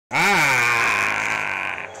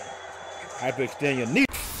Hyperextend your knee.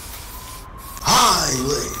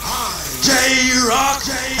 Highway. J-Rocc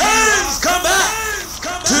has come back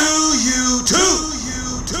to you too.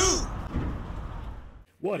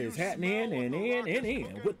 What is happening in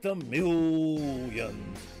with the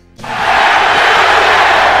millions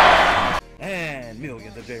and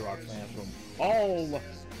millions of J-Rocc fans from all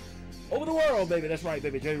over the world, baby. That's right,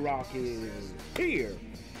 baby. J-Rocc is here.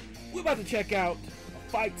 We're about to check out a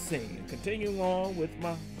fight scene. Continuing on with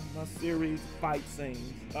my series fight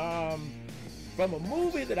scenes. From a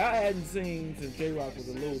movie that I hadn't seen since J-Rocc was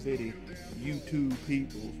a little bitty YouTube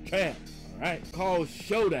people's champ. All right, called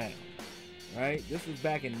Showdown. All right, this was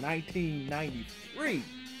back in 1993.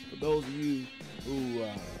 For those of you who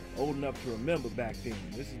are old enough to remember back then,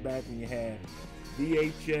 this is back when you had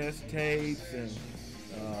VHS tapes and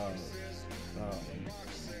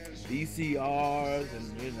VCRs,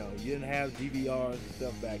 and you didn't have DVRs and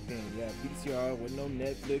stuff back then. You had VCR with no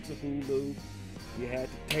Netflix or Hulu. You had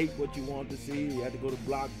to tape what you wanted to see. You had to go to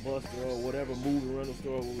Blockbuster or whatever movie rental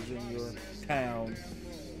store was in your town.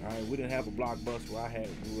 All right, we didn't have a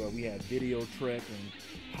Blockbuster. We had Video Trek and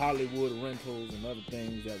Hollywood Rentals and other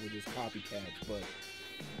things that were just copycats. But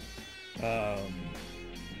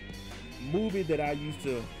movie that I used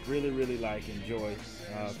to really like, enjoy,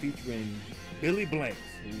 featuring Billy Blanks,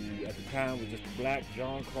 who at the time was just a black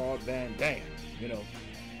Jean-Claude Van Damme,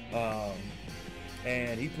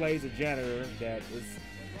 and he plays a janitor that was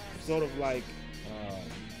sort of like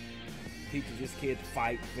teaches this kid to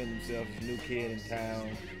fight, defend himself, this new kid in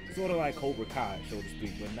town, sort of like Cobra Kai, so to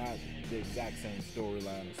speak, but not the exact same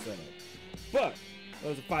storyline or setup. But there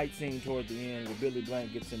was a fight scene toward the end where Billy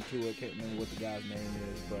Blank gets into it. Can't remember what the guy's name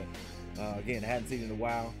is, but again, I hadn't seen it in a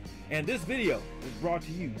while. And this video is brought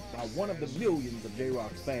to you by one of the millions of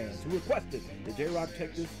J-Rocc fans who requested that J-Rocc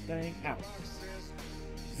check this thing out.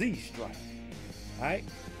 Z-Strike. Alright?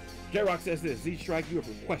 J-Rocc says this: Z-Strike, you have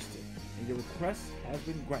requested, and your request has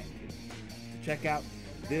been granted to check out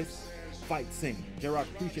this fight scene. J-Rocc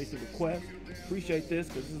appreciates the request. Appreciate this,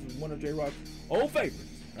 because this is one of J-Rocc's old favorites.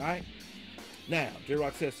 Alright? Now,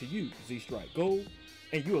 J-Rocc says to you, Z-Strike, go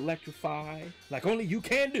and you electrify like only you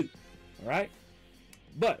can do. Alright?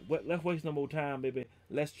 But let's waste no more time, baby.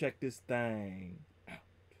 Let's check this thing out.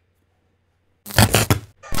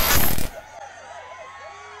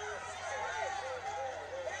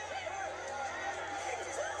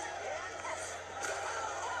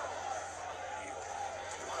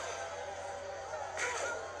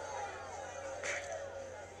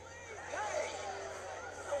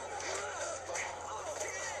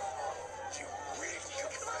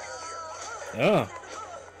 Yeah.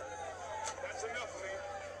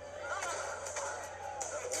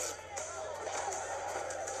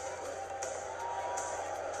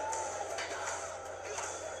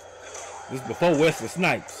 This is before Wesley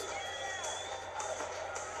Snipes.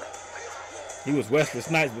 He was Wesley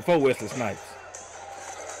Snipes before Wesley Snipes.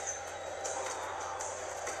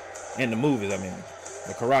 In the movies, I mean.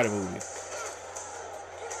 The karate movies.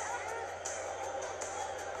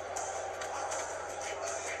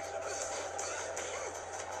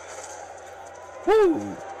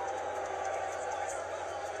 Woo!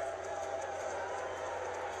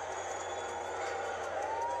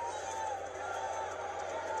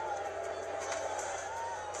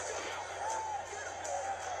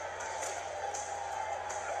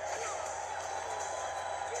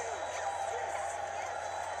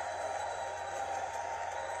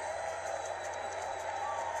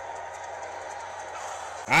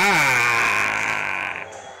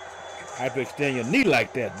 Hyperextend your knee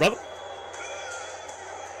like that, brother.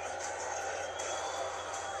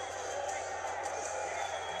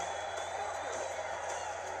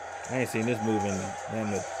 I ain't seen this movie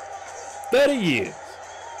in 30 years.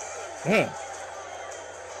 Huh.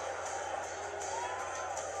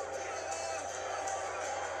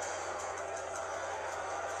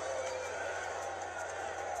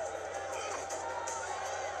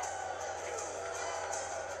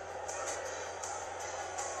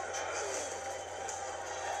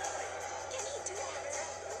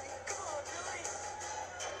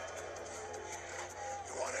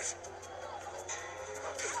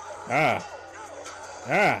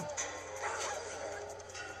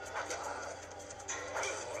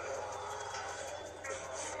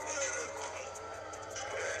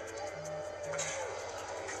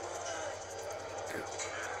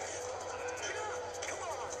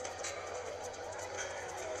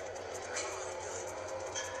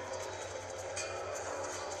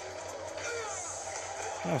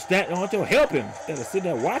 I want to help him instead of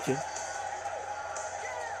sitting there watching.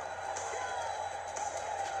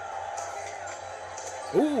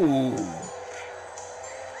 Ooh.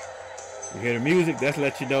 You hear the music, that's to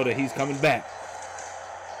let you know that he's coming back.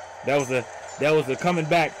 That was the coming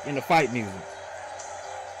back in the fight music.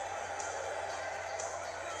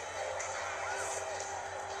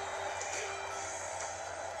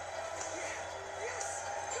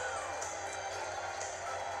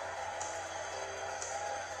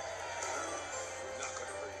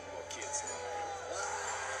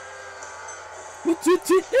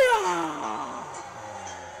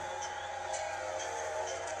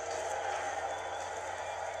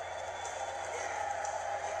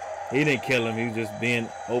 He didn't kill him. He was just being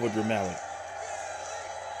over dramatic.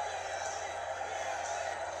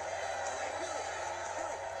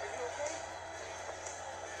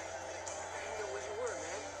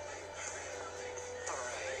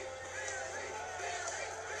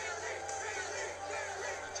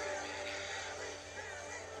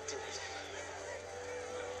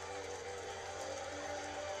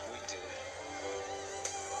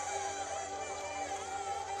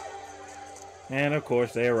 And of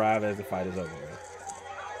course, they arrive as the fight is over with.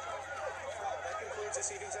 That concludes this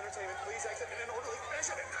evening's entertainment. Please exit in an orderly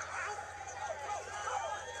fashion.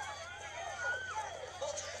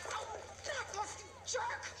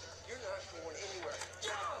 Jerk! You're not going anywhere.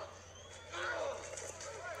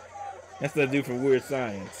 That's the dude from Weird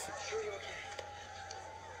Science. Sure you okay?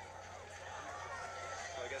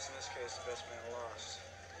 Well, I guess in this case, the best man lost.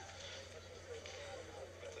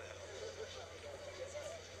 What the hell?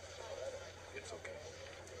 It's okay.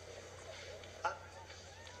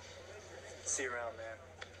 See you around, man.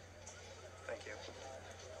 Thank you.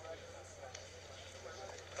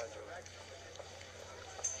 Bye, Joey.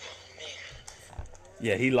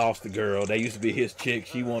 Yeah, he lost the girl. That used to be his chick.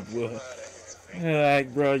 She wanted with her.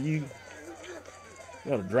 Like, bro, you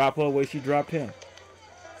gotta drop her where she dropped him.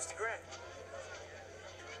 Mr. Grant,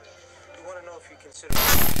 you want to know if you consider...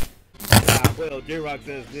 Well, J-Rocc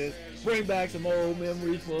says this. Bring back some old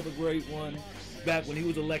memories for the great one. Back when he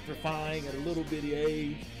was electrifying at a little bitty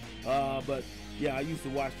age. But yeah, I used to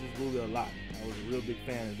watch this movie a lot. I was a real big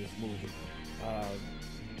fan of this movie.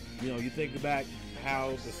 You know, you think back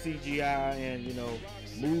how the CGI and, you know,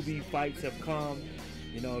 movie fights have come.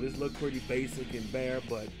 You know, this looked pretty basic and bare,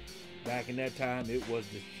 but back in that time, it was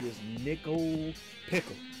just nickel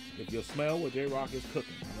pickle. If you smell what J-Rocc is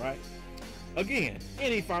cooking, all right? Again,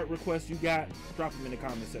 any fight requests you got, drop them in the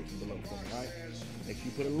comment section below for me, all right? Make sure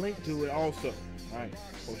you put a link to it also. All right,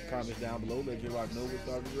 post your comments down below. Let J-Rocc know what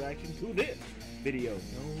started the reaction to this video.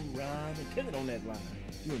 No rhyme intended on that line.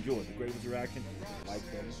 If you enjoyed the greatest reaction, like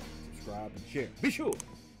button, subscribe, and share. Be sure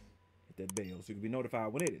hit that bell so you can be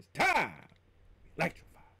notified when it is time.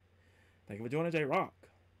 Electrify. Thank you for joining J-Rocc.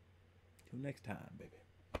 Till next time, baby.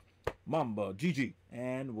 Mamba, GG,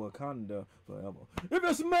 and Wakanda forever. If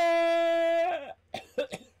it's man.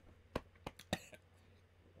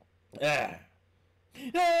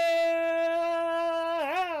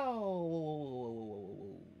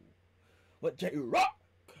 What J-Rocc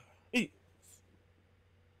is